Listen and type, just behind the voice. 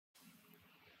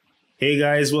Hey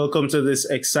guys, welcome to this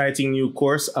exciting new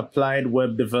course, Applied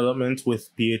Web Development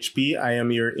with PHP. I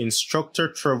am your instructor,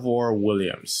 Trevor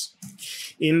Williams.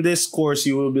 In this course,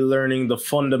 you will be learning the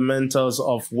fundamentals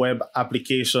of web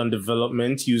application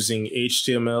development using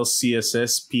HTML,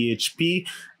 CSS, PHP,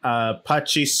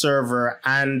 Apache server,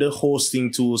 and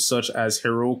hosting tools such as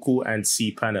Heroku and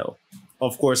cPanel.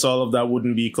 Of course, all of that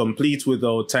wouldn't be complete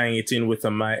without tying it in with a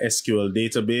MySQL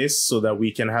database so that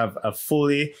we can have a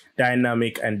fully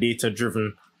dynamic and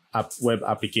data-driven web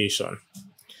application.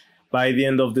 By the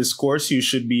end of this course, you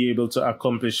should be able to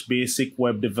accomplish basic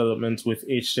web development with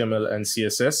HTML and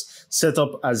CSS, set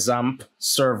up a XAMPP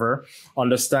server,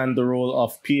 understand the role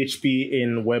of PHP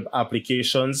in web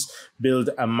applications, build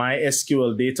a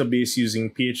MySQL database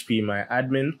using PHP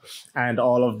and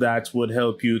all of that would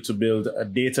help you to build a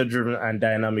data-driven and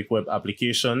dynamic web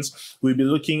applications. We'll be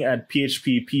looking at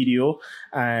PHP PDO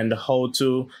and how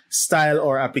to style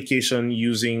our application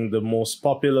using the most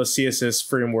popular CSS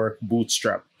framework,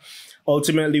 Bootstrap.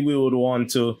 Ultimately, we would want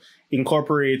to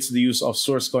incorporate the use of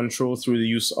source control through the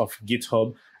use of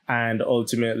GitHub and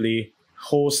ultimately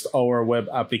host our web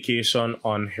application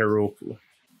on Heroku.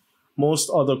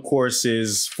 Most other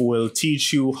courses will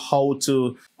teach you how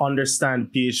to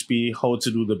understand PHP, how to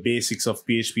do the basics of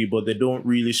PHP, but they don't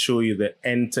really show you the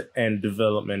end-to-end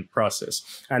development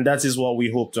process. And that is what we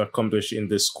hope to accomplish in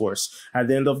this course. At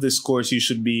the end of this course, you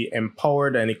should be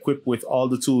empowered and equipped with all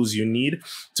the tools you need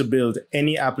to build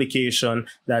any application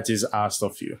that is asked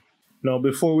of you. Now,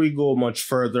 before we go much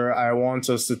further, I want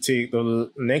us to take the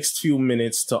next few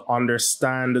minutes to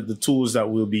understand the tools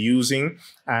that we'll be using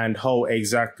and how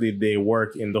exactly they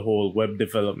work in the whole web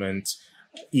development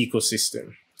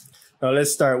ecosystem. Now,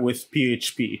 let's start with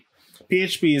PHP.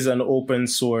 PHP is an open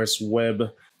source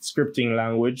web scripting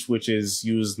language, which is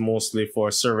used mostly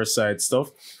for server-side stuff,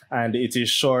 and it is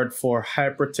short for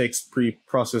Hypertext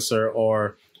Preprocessor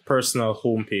or personal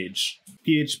homepage.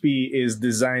 PHP is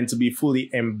designed to be fully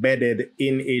embedded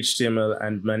in HTML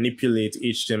and manipulate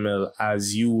HTML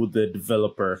as you, the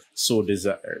developer, so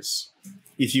desires.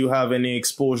 If you have any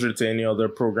exposure to any other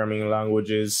programming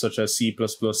languages such as C++,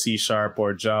 C#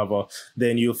 or Java,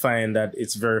 then you'll find that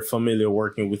it's very familiar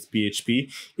working with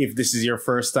PHP. If this is your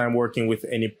first time working with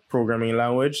any programming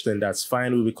language, then that's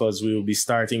fine because we will be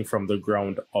starting from the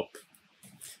ground up.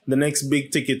 The next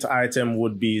big ticket item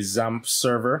would be XAMPP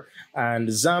server, and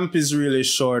XAMPP is really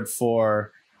short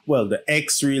for, well, the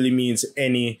X really means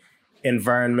any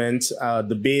environment.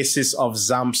 The basis of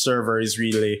XAMPP server is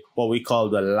really what we call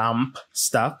the LAMP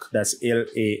stack, that's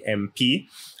LAMP,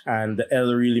 and the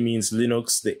L really means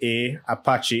Linux, the A,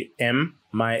 Apache, M,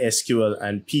 MySQL,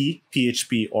 and P,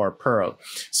 PHP or Perl.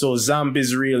 So XAMPP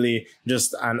is really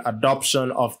just an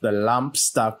adoption of the LAMP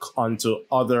stack onto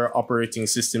other operating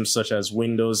systems such as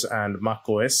Windows and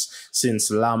macOS,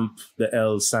 since LAMP, the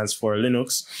L stands for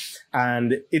Linux.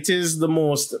 And it is the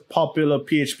most popular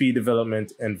PHP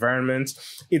development environment.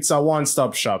 It's a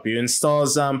one-stop shop. You install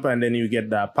XAMPP and then you get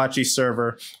the Apache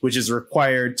server, which is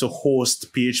required to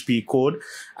host PHP code.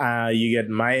 You get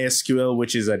MySQL,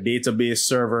 which is a database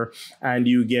server, and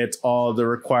you get all the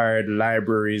required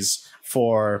libraries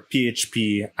for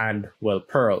PHP and, well,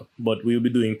 Perl, but we'll be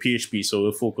doing PHP, so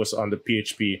we'll focus on the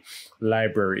PHP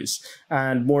libraries.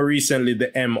 And more recently,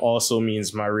 the M also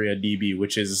means MariaDB,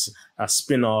 which is a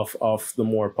spin-off of the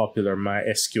more popular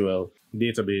MySQL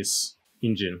database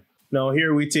engine. Now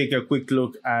here we take a quick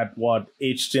look at what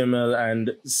HTML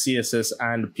and CSS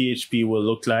and PHP will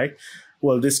look like.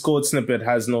 Well, this code snippet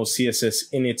has no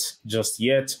CSS in it just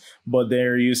yet, but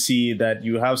there you see that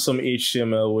you have some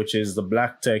HTML, which is the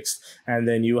black text, and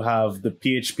then you have the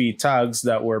PHP tags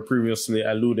that were previously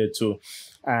alluded to,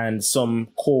 and some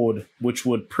code which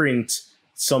would print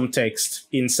some text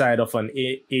inside of an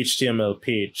HTML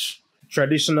page.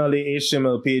 Traditionally,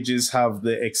 HTML pages have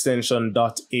the extension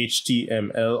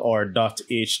 .html or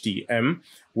 .htm.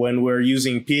 When we're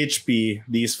using PHP,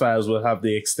 these files will have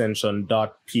the extension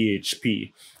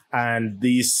 .php. And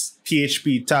these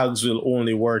PHP tags will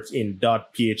only work in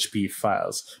 .php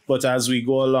files. But as we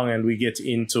go along and we get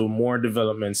into more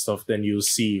development stuff, then you'll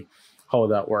see how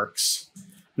that works.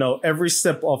 Now, every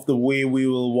step of the way, we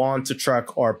will want to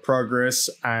track our progress,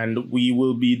 and we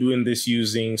will be doing this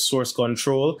using source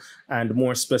control and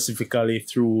more specifically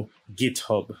through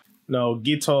GitHub. Now,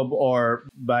 GitHub, or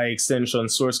by extension,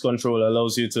 source control,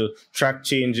 allows you to track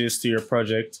changes to your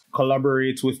project,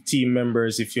 collaborate with team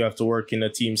members if you have to work in a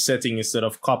team setting. Instead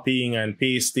of copying and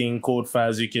pasting code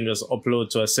files, you can just upload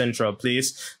to a central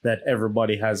place that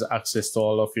everybody has access to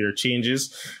all of your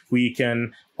changes. We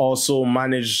can also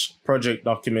manage project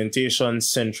documentation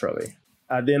centrally.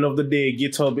 At the end of the day,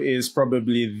 GitHub is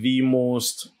probably the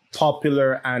most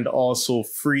popular and also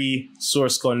free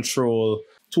source control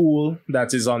tool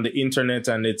that is on the internet,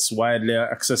 and it's widely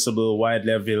accessible,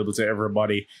 widely available to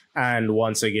everybody. And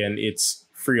once again, it's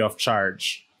free of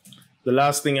charge. The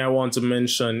last thing I want to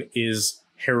mention is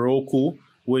Heroku,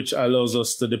 which allows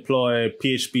us to deploy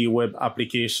PHP web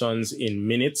applications in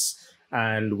minutes,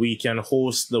 and we can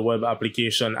host the web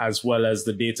application as well as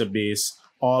the database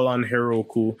all on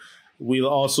Heroku. We'll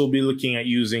also be looking at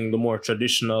using the more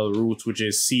traditional route, which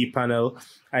is cPanel.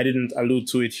 I didn't allude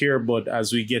to it here, but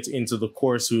as we get into the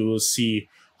course, we will see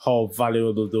how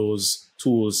valuable those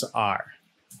tools are.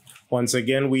 Once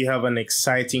again, we have an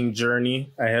exciting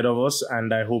journey ahead of us,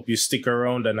 and I hope you stick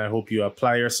around and I hope you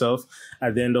apply yourself.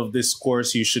 At the end of this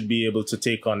course, you should be able to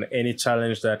take on any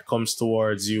challenge that comes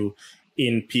towards you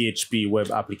in PHP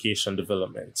web application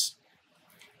development.